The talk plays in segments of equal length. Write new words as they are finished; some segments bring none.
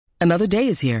Another day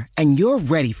is here, and you're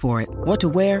ready for it. What to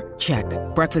wear? Check.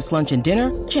 Breakfast, lunch, and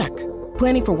dinner? Check.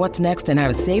 Planning for what's next and how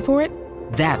to save for it?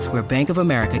 That's where Bank of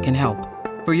America can help.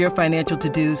 For your financial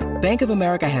to-dos, Bank of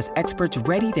America has experts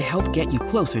ready to help get you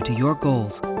closer to your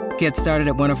goals. Get started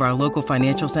at one of our local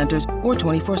financial centers or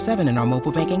 24/7 in our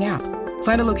mobile banking app.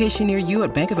 Find a location near you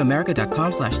at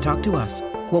bankofamerica.com/talktous.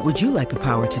 What would you like the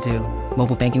power to do?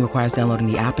 Mobile banking requires downloading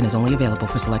the app and is only available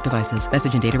for select devices.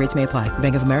 Message and data rates may apply.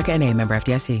 Bank of America N.A., member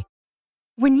FDIC.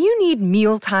 When you need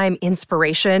mealtime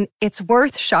inspiration, it's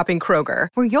worth shopping Kroger,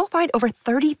 where you'll find over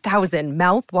 30,000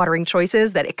 mouth-watering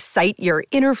choices that excite your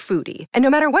inner foodie. And no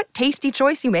matter what tasty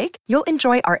choice you make, you'll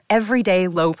enjoy our everyday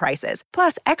low prices,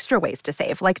 plus extra ways to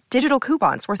save, like digital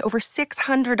coupons worth over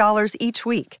 $600 each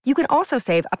week. You can also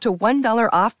save up to $1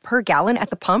 off per gallon at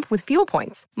the pump with fuel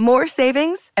points. More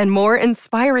savings and more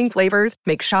inspiring flavors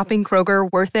make shopping Kroger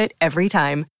worth it every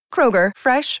time. Kroger,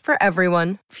 fresh for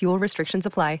everyone. Fuel restrictions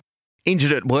apply.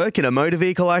 Injured at work in a motor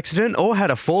vehicle accident or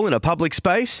had a fall in a public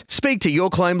space? Speak to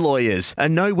Your Claim Lawyers, a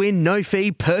no-win,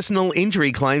 no-fee personal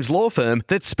injury claims law firm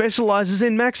that specialises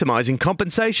in maximising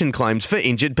compensation claims for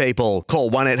injured people.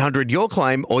 Call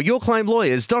 1-800-YOUR-CLAIM or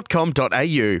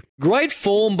yourclaimlawyers.com.au. Great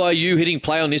form by you hitting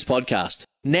play on this podcast.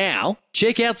 Now,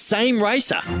 check out Same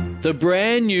Racer, the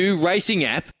brand new racing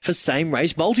app for same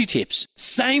race multi-tips.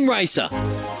 Same Racer.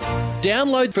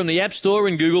 Download from the App Store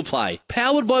and Google Play.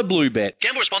 Powered by Bluebet.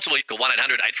 Gamble responsibly. Call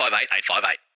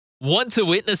 1-800-858-858. Want to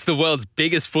witness the world's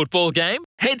biggest football game?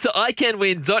 Head to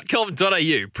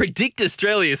iCanWin.com.au, predict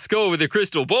Australia's score with a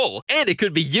crystal ball, and it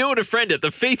could be you and a friend at the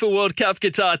FIFA World Cup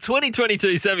Qatar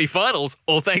 2022 semi-finals,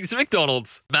 all thanks to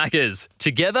McDonald's. Maccas,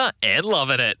 together and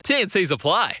loving it. TNCs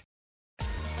apply.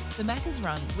 The Macca's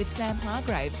Run with Sam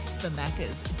Hargraves for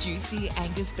Macca's juicy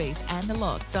Angus beef and the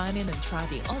lot. Dine in and try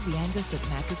the Aussie Angus at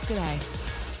Macca's today.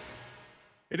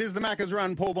 It is the Macca's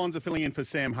Run. Paul Bonds are filling in for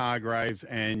Sam Hargraves,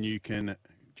 and you can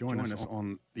join us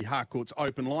on the Harcourts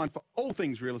open line for all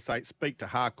things real estate. Speak to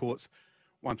Harcourts,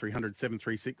 1300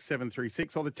 736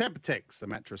 736, or the Tempertex, a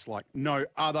mattress like no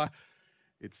other.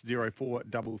 It's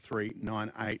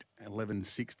 043398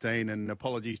 1116. And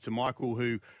apologies to Michael,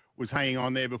 who was hanging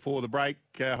on there before the break.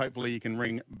 Hopefully you can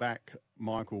ring back,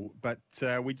 Michael. But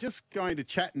we're just going to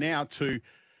chat now to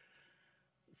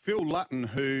Phil Lutton,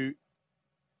 who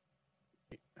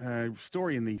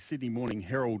story in the Sydney Morning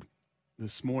Herald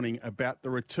this morning about the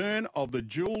return of the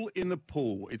Jewel in the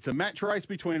Pool. It's a match race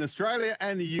between Australia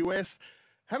and the US.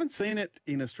 Haven't seen it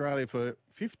in Australia for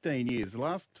 15 years. The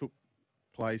last took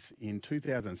place in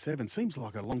 2007. Seems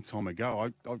like a long time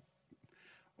ago.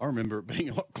 I remember it being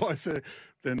a lot closer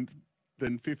than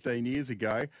 15 years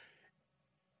ago.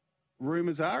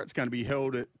 Rumours are it's going to be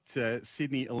held at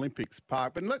Sydney Olympics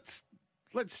Park. But let's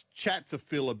chat to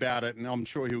Phil about it, and I'm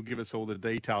sure he'll give us all the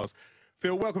details.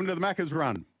 Phil, welcome to the Macca's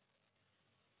Run.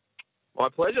 My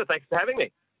pleasure. Thanks for having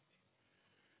me.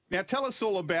 Now, tell us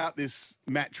all about this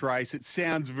match race. It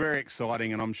sounds very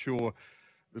exciting, and I'm sure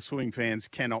the swimming fans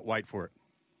cannot wait for it.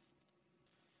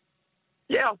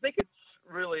 Yeah, I think it's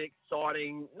really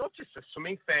exciting, not just for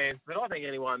swimming fans, but I think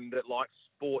anyone that likes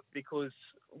sport, because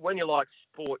when you like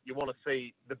sport, you want to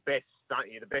see the best, don't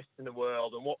you? The best in the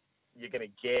world, and what you're going to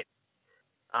get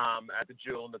at the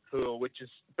Jewel in the Pool, which has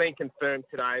been confirmed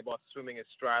today by Swimming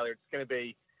Australia. It's going to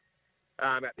be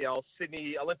at the old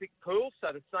Sydney Olympic Pool,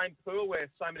 so the same pool where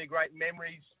so many great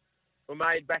memories were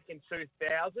made back in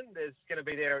 2000. There's going to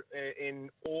be there in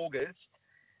August.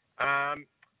 And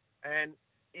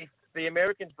if the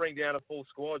Americans bring down a full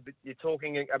squad, but you're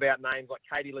talking about names like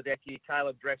Katie Ledecky,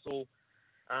 Caleb Dressel.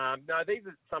 No, these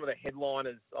are some of the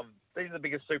headliners these are the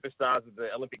biggest superstars of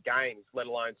the Olympic Games, let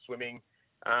alone swimming.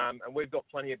 And we've got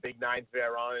plenty of big names of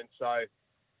our own. So,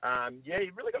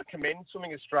 you've really got to commend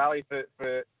Swimming Australia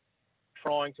for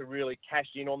trying to really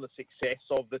cash in on the success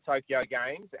of the Tokyo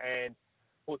Games and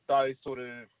put those sort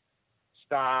of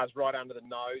stars right under the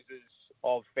noses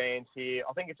of fans here.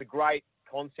 I think it's a great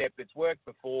concept. It's worked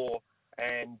before,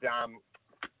 and I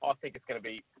think it's going to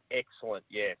be excellent.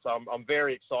 Yeah, so I'm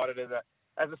very excited as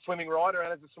a swimming rider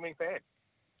and as a swimming fan.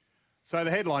 So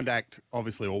the headline act,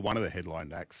 obviously, or one of the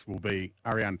headline acts, will be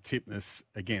Ariarne Titmus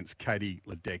against Katie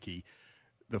Ledecky.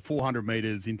 The 400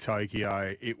 metres in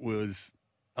Tokyo, it was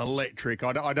electric.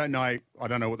 I don't know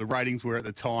what the ratings were at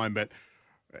the time, but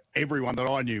everyone that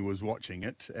I knew was watching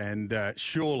it, and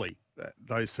surely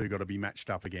those two got to be matched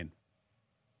up again.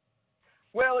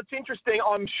 Well, it's interesting.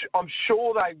 I'm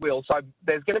sure they will. So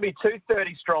there's going to be two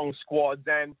 30-strong squads,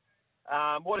 and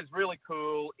what is really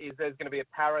cool is there's going to be a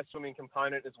para-swimming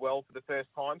component as well for the first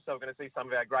time. So we're going to see some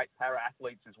of our great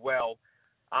para-athletes as well.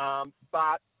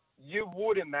 But you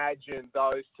would imagine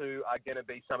those two are going to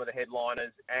be some of the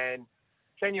headliners. And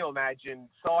can you imagine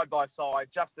side by side,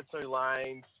 just the two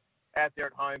lanes out there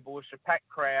at Homebush, a packed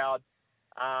crowd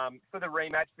for the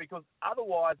rematch? Because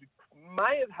otherwise we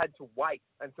may have had to wait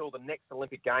until the next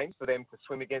Olympic Games for them to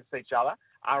swim against each other.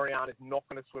 Ariane is not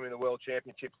going to swim in the World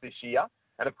Championships this year.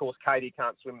 And, of course, Katie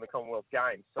can't swim in the Commonwealth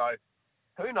Games. So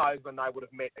who knows when they would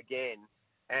have met again.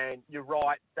 And you're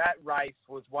right, that race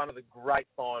was one of the great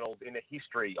finals in the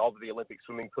history of the Olympic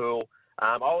swimming pool.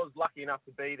 I was lucky enough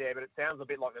to be there, but it sounds a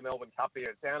bit like the Melbourne Cup here.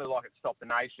 It sounded like it stopped the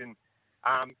nation.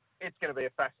 It's going to be a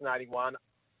fascinating one.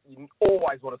 You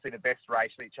always want to see the best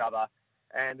race each other.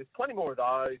 And there's plenty more of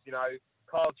those. You know,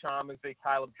 Kyle Chalmers v.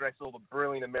 Caleb Dressel, the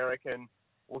brilliant American.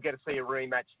 We'll get to see a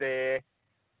rematch there.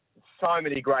 So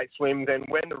many great swims. And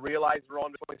when the relays are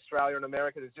on between Australia and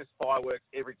America, there's just fireworks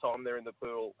every time they're in the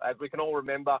pool. As we can all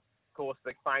remember, of course,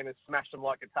 the famous Smash Them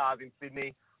Like Guitars in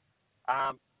Sydney.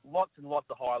 Lots and lots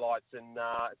of highlights. And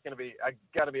it's going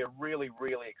to be a really,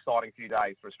 really exciting few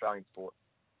days for Australian sport.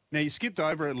 Now, you skipped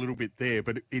over it a little bit there,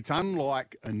 but it's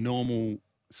unlike a normal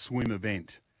swim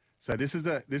event. So this is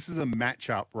a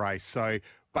match-up race. So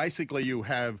basically you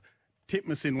have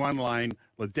Titmus in one lane,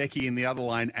 Ledecky in the other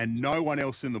lane, and no one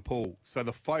else in the pool. So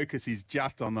the focus is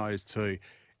just on those two.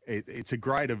 It's a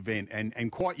great event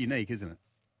and quite unique, isn't it?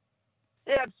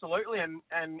 Yeah, absolutely.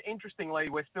 And interestingly,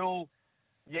 we're still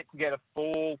yet to get a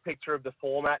full picture of the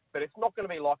format, but it's not going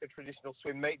to be like a traditional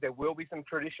swim meet. There will be some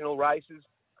traditional races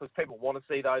because people want to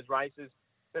see those races.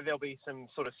 So there'll be some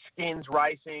sort of skins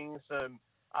racing, some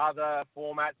other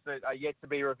formats that are yet to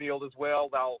be revealed as well.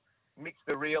 They'll mix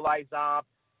the relays up.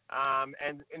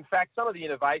 And in fact, some of the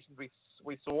innovations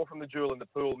we saw from the Jewel in the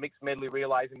Pool, mixed medley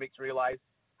relays and mixed relays,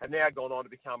 have now gone on to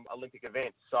become Olympic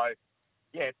events. So,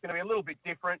 yeah, it's going to be a little bit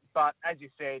different. But as you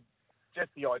said, just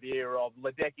the idea of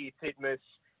Ledecky, Titmus,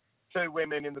 two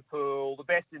women in the pool, the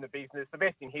best in the business, the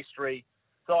best in history,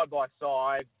 side by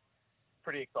side,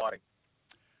 pretty exciting.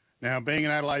 Now, being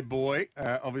an Adelaide boy,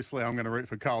 obviously I'm going to root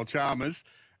for Kyle Chalmers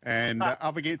and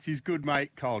up against his good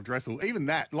mate, Kyle Dressel. Even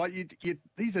that, like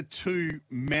these are two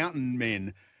mountain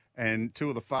men and two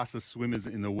of the fastest swimmers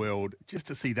in the world. Just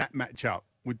to see that match up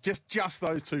with just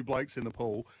those two blokes in the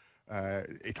pool,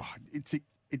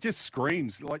 it just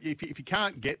screams. Like if you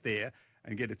can't get there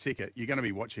and get a ticket, you're going to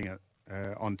be watching it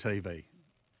on TV.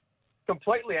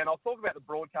 Completely, and I'll talk about the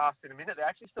broadcast in a minute. They're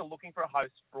actually still looking for a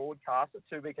host broadcaster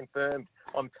to be confirmed,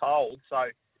 I'm told. So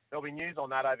there'll be news on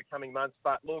that over coming months.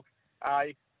 But look,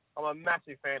 I'm a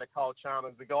massive fan of Kyle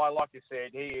Chalmers. The guy, like you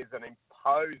said, he is an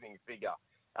imposing figure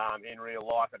in real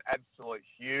life, an absolute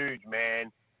huge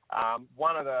man.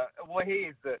 He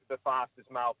is the fastest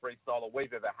male freestyler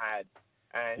we've ever had.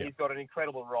 And He's got an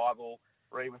incredible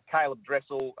rivalry with Caleb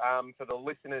Dressel. For the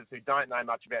listeners who don't know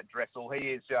much about Dressel,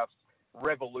 he is just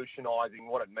revolutionising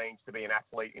what it means to be an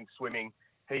athlete in swimming.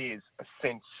 He is a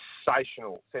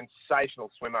sensational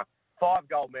swimmer. 5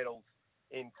 gold medals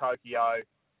in Tokyo.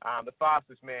 The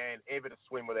fastest man ever to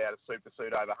swim without a super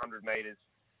suit over 100 metres.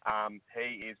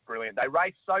 He is brilliant. They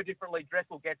race so differently.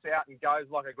 Dressel gets out and goes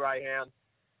like a greyhound.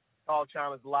 Kyle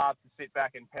Chalmers loves to sit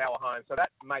back and power home. So that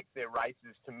makes their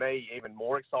races, to me, even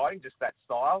more exciting, just that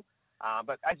style.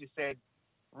 But as you said,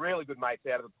 really good mates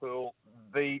out of the pool.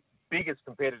 The biggest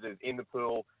competitors in the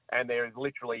pool, and there is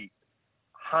literally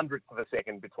hundredths of a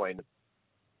second between them.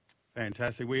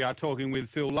 Fantastic. We are talking with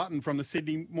Phil Lutton from the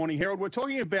Sydney Morning Herald. We're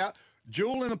talking about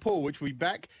Jewel in the Pool, which will be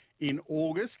back in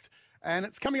August, and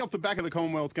it's coming off the back of the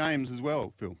Commonwealth Games as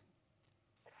well, Phil.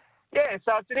 Yeah,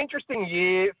 so it's an interesting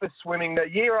year for swimming. The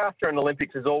year after an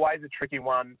Olympics is always a tricky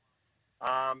one.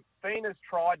 FINA's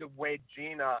tried to wedge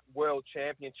in a World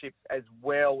Championships as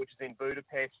well, which is in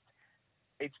Budapest.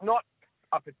 It's not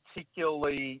a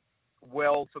particularly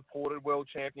well-supported World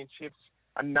Championships.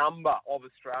 A number of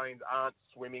Australians aren't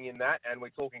swimming in that, and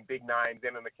we're talking big names,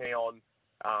 Emma McKeon,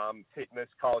 Titmus,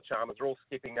 Kyle Chalmers, are all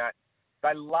skipping that.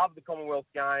 They love the Commonwealth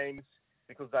Games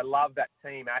because they love that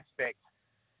team aspect.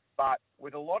 But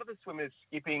with a lot of the swimmers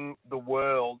skipping the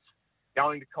Worlds,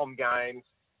 going to Com Games,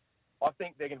 I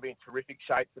think they're going to be in terrific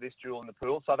shape for this Jewel in the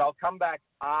Pool. So they'll come back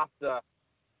after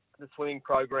the swimming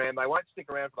program. They won't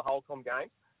stick around for the whole Com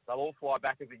Games. They'll all fly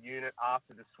back as a unit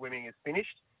after the swimming is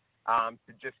finished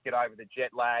to just get over the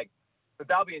jet lag. But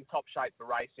they'll be in top shape for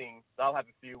racing. They'll have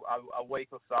a week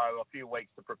or so, a few weeks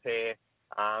to prepare.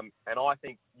 And I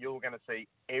think you're going to see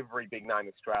every big name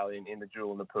Australian in the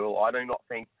Jewel in the Pool. I do not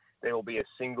think there will be a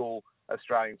single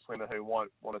Australian swimmer who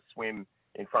won't want to swim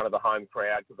in front of the home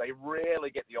crowd because they rarely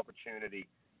get the opportunity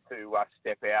to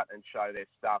step out and show their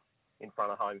stuff in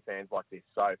front of home fans like this.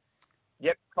 So,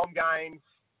 yep, Com Games,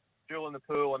 Jewel in the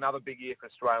Pool, another big year for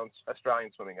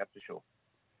Australian swimming, that's for sure.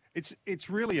 It's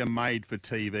really a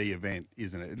made-for-TV event,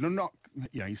 isn't it? Not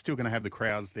you're still going to have the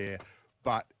crowds there,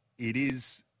 but it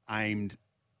is aimed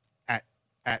at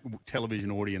television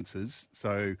audiences.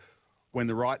 So when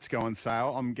the rights go on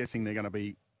sale, I'm guessing they're going to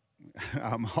be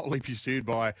hotly pursued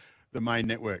by the main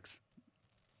networks.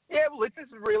 Yeah, well, this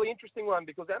is a really interesting one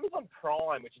because Amazon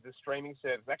Prime, which is a streaming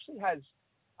service, actually has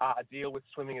a deal with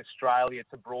Swimming Australia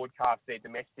to broadcast their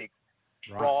domestic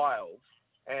trials.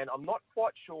 And I'm not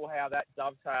quite sure how that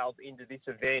dovetails into this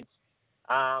event.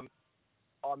 I'm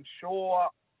sure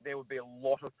there would be a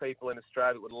lot of people in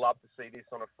Australia that would love to see this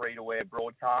on a free-to-air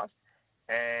broadcast.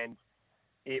 And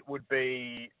it would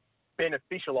be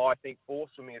beneficial, I think, for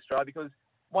Swimming Australia because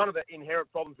one of the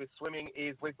inherent problems with swimming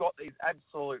is we've got these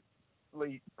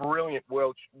absolutely brilliant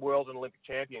world and Olympic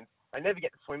champions. They never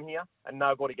get to swim here, and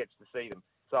nobody gets to see them.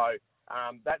 So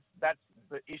that's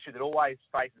the issue that always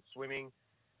faces swimming.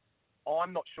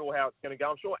 I'm not sure how it's going to go.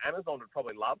 I'm sure Amazon would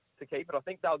probably love to keep it. I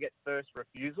think they'll get first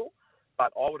refusal,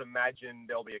 but I would imagine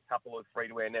there'll be a couple of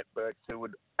free-to-air networks who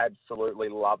would absolutely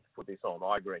love to put this on.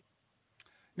 I agree.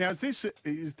 Now,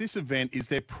 is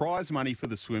there prize money for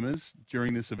the swimmers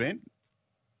during this event?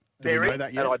 There is,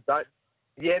 that yet?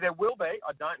 Yeah, there will be.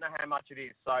 I don't know how much it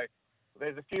is. So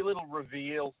there's a few little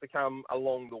reveals to come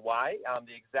along the way.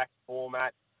 The exact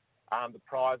format, the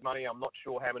prize money. I'm not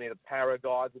sure how many of the para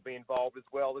guys will be involved as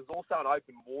well. There's also an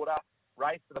open water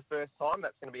race for the first time.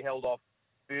 That's going to be held off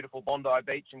beautiful Bondi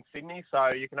Beach in Sydney. So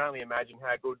you can only imagine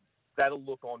how good that'll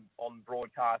look on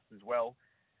broadcast as well.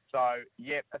 So,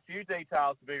 yeah, a few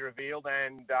details to be revealed.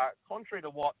 And contrary to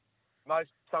what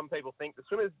some people think, the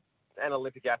swimmers and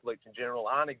Olympic athletes in general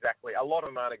a lot of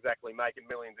them aren't exactly making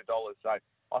millions of dollars. So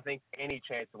I think any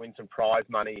chance to win some prize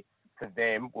money for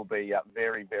them will be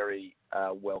very, very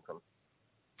welcome.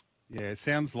 Yeah, it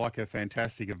sounds like a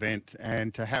fantastic event.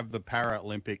 And to have the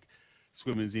Paralympic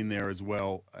swimmers in there as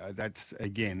well, that's,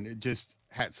 again, just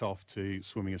hats off to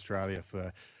Swimming Australia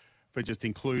for just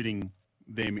including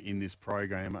them in this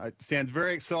program. It sounds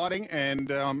very exciting,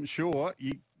 and I'm sure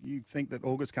you think that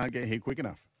August can't get here quick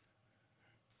enough.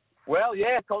 Well,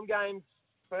 yeah, Com Games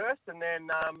first, and then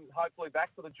hopefully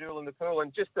back to the Jewel in the Pool.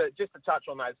 And just to touch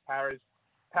on those paras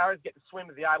get to swim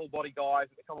with the able-bodied guys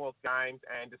at the Commonwealth Games,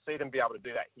 and to see them be able to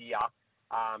do that here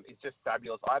is just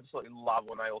fabulous. I absolutely love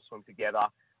when they all swim together.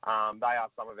 They are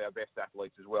some of our best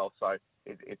athletes as well, so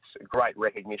it's a great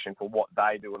recognition for what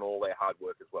they do and all their hard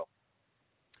work as well.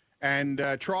 And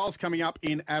trials coming up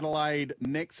in Adelaide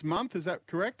next month, is that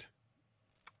correct?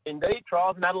 Indeed,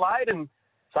 trials in Adelaide, and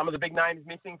some of the big names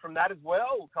missing from that as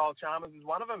well. Kyle Chalmers is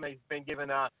one of them. He's been given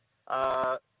a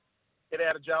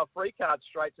get-out-of-jail-free card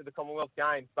straight to the Commonwealth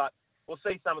Games. But we'll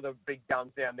see some of the big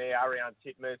guns down there, Ariane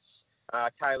Titmus,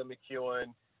 Kayla McEwen,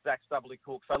 Zach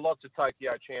Stubbley-Cook. So lots of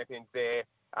Tokyo champions there.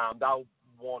 They'll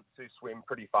want to swim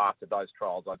pretty fast at those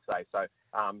trials, I'd say. So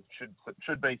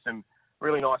should be some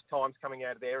really nice times coming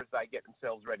out of there as they get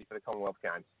themselves ready for the Commonwealth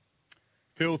Games.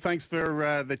 Phil, thanks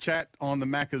for the chat on the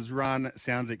Macca's Run.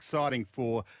 Sounds exciting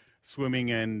for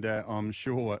swimming, and I'm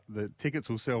sure the tickets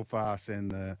will sell fast,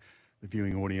 and the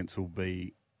viewing audience will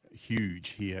be huge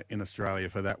here in Australia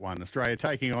for that one. Australia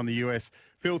taking on the US.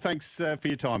 Phil, thanks for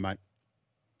your time, mate.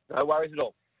 No worries at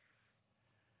all.